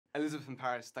Elizabeth and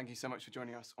Paris, thank you so much for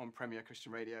joining us on Premier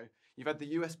Christian Radio. You've had the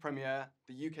US premiere,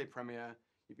 the UK premiere,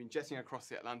 you've been jetting across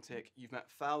the Atlantic, you've met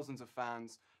thousands of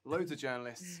fans, loads of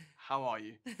journalists. How are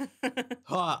you?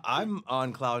 I'm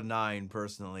on cloud nine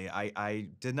personally. I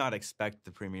did not expect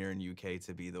the premiere in UK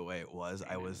to be the way it was.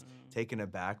 I was taken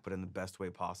aback, but in the best way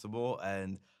possible.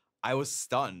 And I was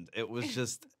stunned. It was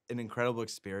just an incredible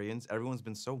experience. Everyone's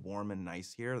been so warm and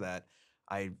nice here that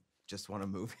I just want to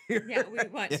move here. Yeah, we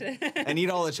want to. And eat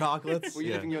all the chocolates. Were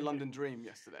you living your London dream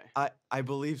yesterday? I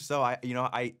believe so.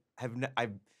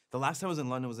 The last time I was in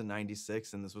London was in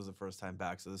 '96, and this was the first time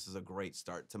back. So this is a great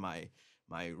start to my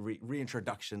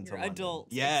reintroduction to London. Adult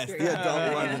Yes, the experience.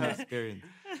 adult London experience.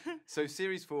 So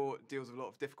Series 4 deals with a lot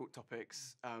of difficult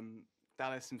topics.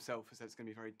 Dallas himself has said it's going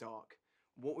to be very dark.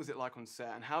 What was it like on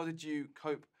set, and how did you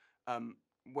cope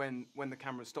when the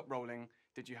cameras stopped rolling?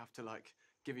 Did you have to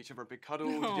give each other a big cuddle?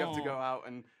 Did you have to go out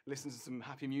and listen to some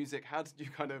happy music? How did you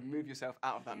kind of move yourself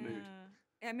out of that mood?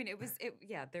 I mean,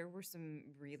 there were some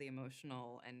really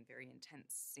emotional and very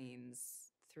intense scenes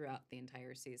throughout the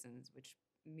entire seasons, which,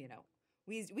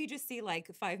 we just see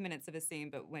 5 minutes of a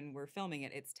scene, but when we're filming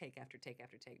it, it's take after take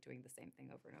after take, doing the same thing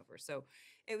over and over. So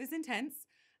it was intense.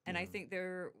 And I think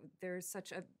there's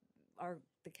such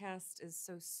the cast is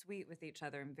so sweet with each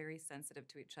other and very sensitive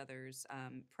to each other's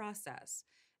process.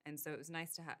 And so it was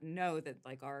nice to know that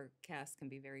our cast can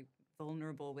be very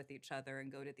vulnerable with each other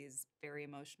and go to these very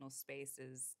emotional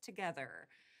spaces together.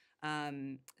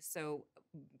 So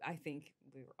I think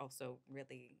we were also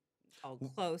really all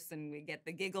close, and we get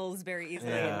the giggles very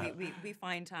easily. Yeah. And we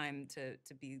find time to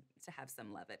have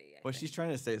some levity. What she's trying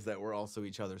to say is that we're also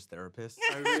each other's therapists.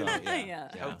 Oh, really? So,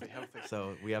 Yeah. Healthy.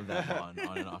 So we have that on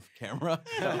and off camera.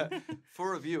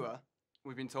 For a viewer,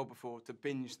 we've been told before to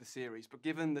binge the series, but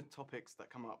given the topics that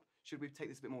come up, should we take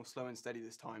this a bit more slow and steady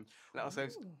this time? Let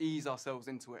ourselves ease ourselves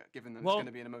into it, given that it's going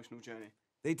to be an emotional journey.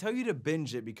 They tell you to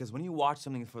binge it because when you watch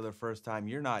something for the first time,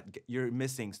 you're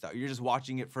missing stuff. You're just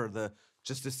watching it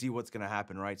just to see what's going to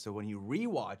happen, right? So when you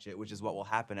rewatch it, which is what will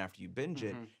happen after you binge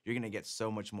it, you're going to get so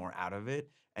much more out of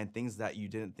it, and things that you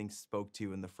didn't think spoke to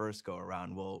you in the first go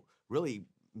around will really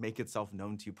make itself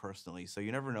known to you personally. So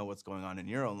you never know what's going on in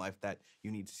your own life that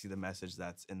you need to see the message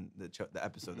that's in the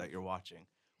episode that you're watching,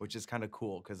 which is kind of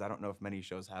cool because I don't know if many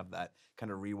shows have that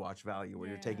kind of rewatch value where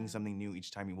you're taking something new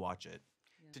each time you watch it.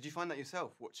 Did you find that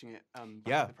yourself watching it back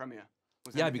Yeah. at the premiere?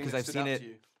 Was there anything because that I've stood seen out it. to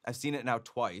you? I've seen it now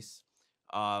twice,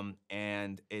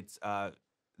 and it's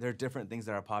there are different things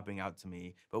that are popping out to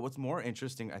me. But what's more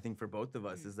interesting, I think, for both of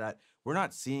us, is that we're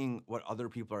not seeing what other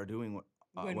people are doing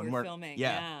when we're filming.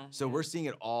 Yeah. So we're seeing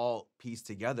it all pieced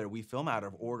together. We film out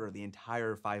of order the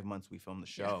entire 5 months we film the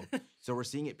show. So we're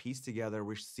seeing it pieced together.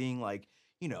 We're seeing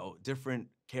different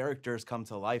characters come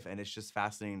to life, and it's just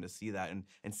fascinating to see that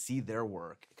and see their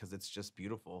work because it's just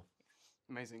beautiful.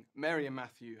 Amazing. Mary and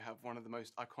Matthew have one of the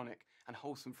most iconic and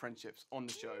wholesome friendships on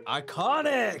the show.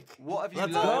 Iconic! What have you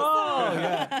Let's learned? go!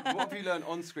 Yeah. What have you learned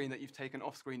on screen that you've taken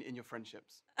off screen in your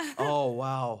friendships? Oh,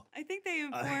 wow. I think they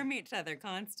inform each other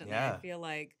constantly. Yeah. I feel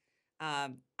like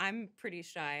I'm pretty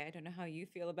shy. I don't know how you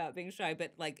feel about being shy,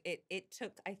 but it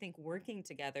took, I think, working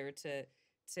together to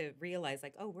realize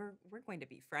we're going to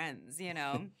be friends,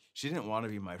 She didn't want to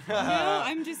be my friend. No,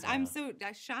 I'm so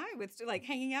shy with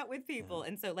hanging out with people.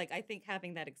 And so I think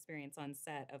having that experience on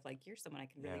set of you're someone I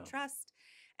can really trust.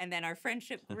 And then our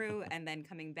friendship grew, and then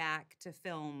coming back to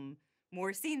film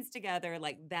more scenes together,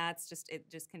 it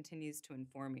just continues to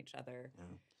inform each other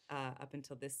up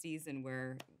until this season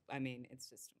where,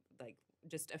 it's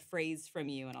just a phrase from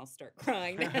you and I'll start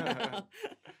crying.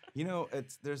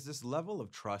 There's this level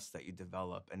of trust that you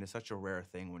develop, and it's such a rare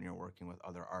thing when you're working with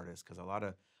other artists because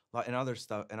in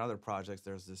other projects,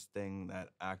 there's this thing that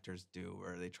actors do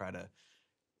where they try to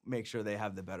make sure they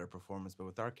have the better performance. But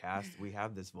with our cast, we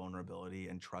have this vulnerability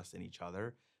and trust in each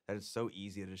other that it's so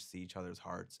easy to see each other's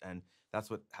hearts, and that's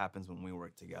what happens when we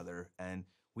work together. And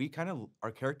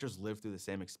our characters live through the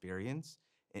same experience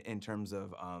in terms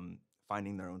of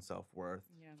finding their own self-worth,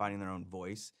 finding their own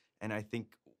voice. And I think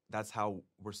that's how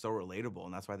we're so relatable,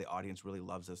 and that's why the audience really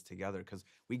loves us together because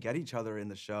we get each other in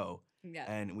the show,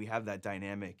 and we have that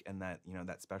dynamic and that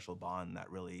that special bond that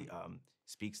really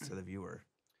speaks to the viewer.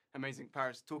 Amazing.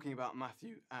 Paris, talking about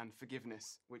Matthew and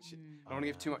forgiveness, which I don't want to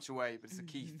give too much away, but it's a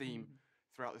key theme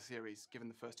throughout the series, given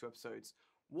the first 2 episodes.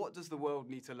 What does the world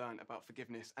need to learn about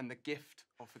forgiveness and the gift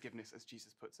of forgiveness, as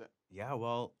Jesus puts it? Yeah,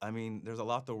 well, there's a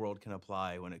lot the world can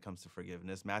apply when it comes to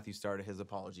forgiveness. Matthew started his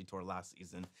apology tour last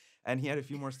season, and he had a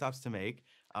few more stops to make.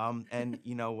 And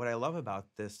what I love about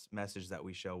this message that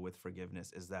we show with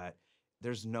forgiveness is that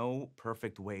there's no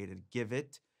perfect way to give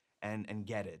it and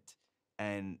get it.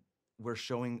 And we're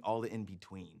showing all the in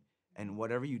between. And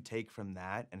whatever you take from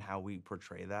that and how we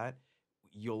portray that,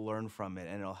 you'll learn from it,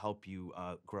 and it'll help you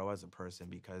grow as a person,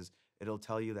 because it'll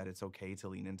tell you that it's okay to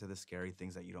lean into the scary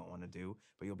things that you don't want to do,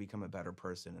 but you'll become a better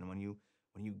person. And when you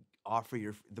offer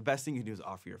the best thing you do is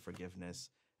offer your forgiveness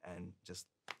and just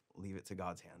leave it to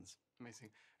God's hands. Amazing.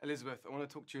 Elizabeth, I want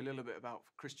to talk to you a little bit about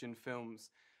Christian films.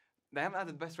 They haven't had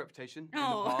the best reputation in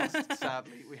the past,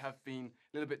 sadly. We have been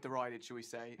a little bit derided, shall we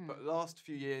say. But the last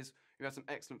few years, we've had some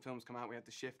excellent films come out. We had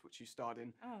The Shift, which you starred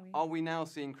in. Oh, yeah. Are we now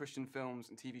seeing Christian films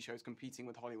and TV shows competing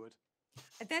with Hollywood?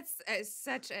 That's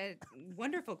such a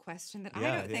wonderful question that I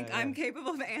Yeah, don't think yeah, I'm yeah.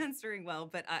 capable of answering well.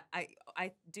 But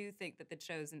I do think that The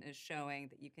Chosen is showing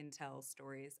that you can tell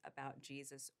stories about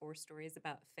Jesus or stories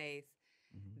about faith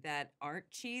that aren't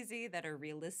cheesy, that are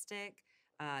realistic,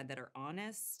 that are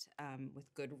honest,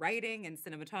 with good writing and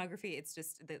cinematography. It's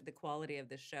just the quality of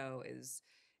the show is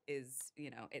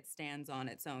it stands on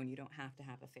its own. You don't have to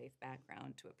have a faith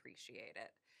background to appreciate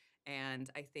it. And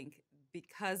I think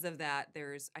because of that,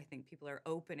 I think people are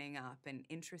opening up and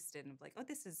interested in like, oh,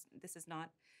 this is not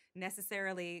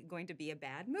necessarily going to be a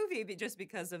bad movie, but just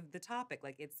because of the topic.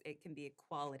 Like it can be a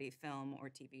quality film or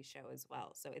TV show as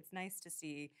well. So it's nice to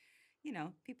see,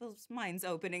 people's minds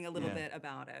opening a little bit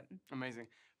about it. Amazing.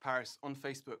 Paris, on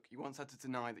Facebook, you once had to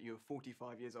deny that you were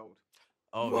 45 years old.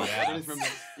 Oh, I yeah. don't even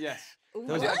remember. Yes.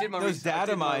 Those, I did my those research, I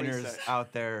data did my miners research.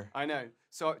 out there. I know.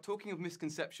 So talking of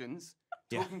misconceptions,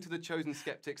 talking to the chosen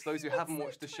skeptics, those who haven't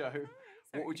watched the show,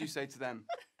 what would you say to them?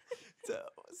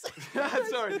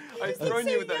 Sorry, I've thrown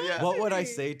you with that. Yeah. What would I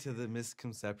say to the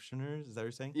misconceptioners? Is that what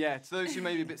you're saying? Yeah, to those who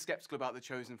may be a bit skeptical about the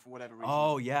chosen for whatever reason.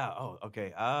 Oh, yeah. Oh,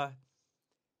 okay.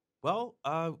 Well,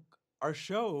 our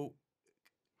show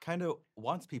kind of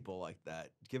wants people like that.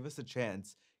 Give us a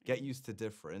chance. Get used to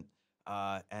different.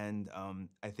 And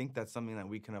I think that's something that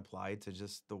we can apply to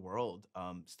just the world.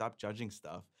 Stop judging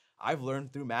stuff. I've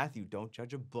learned through Matthew, don't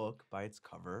judge a book by its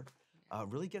cover.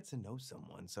 Really get to know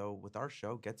someone. So with our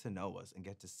show, get to know us and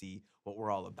get to see what we're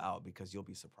all about, because you'll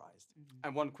be surprised.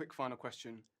 And one quick final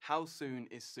question. How soon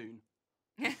is soon?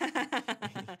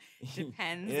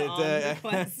 Depends on the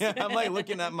question. I'm like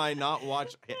looking at my not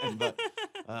watch hand, but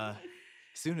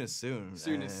soon is soon.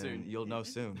 Soon is soon. You'll know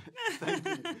soon. Thank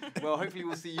you. Well, hopefully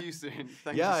we'll see you soon.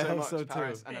 Thank Yeah, you I so hope much, so too.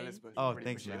 Paris and Elizabeth. Oh, Really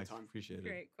thanks, appreciate Max. your time. Appreciate it.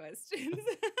 Great questions.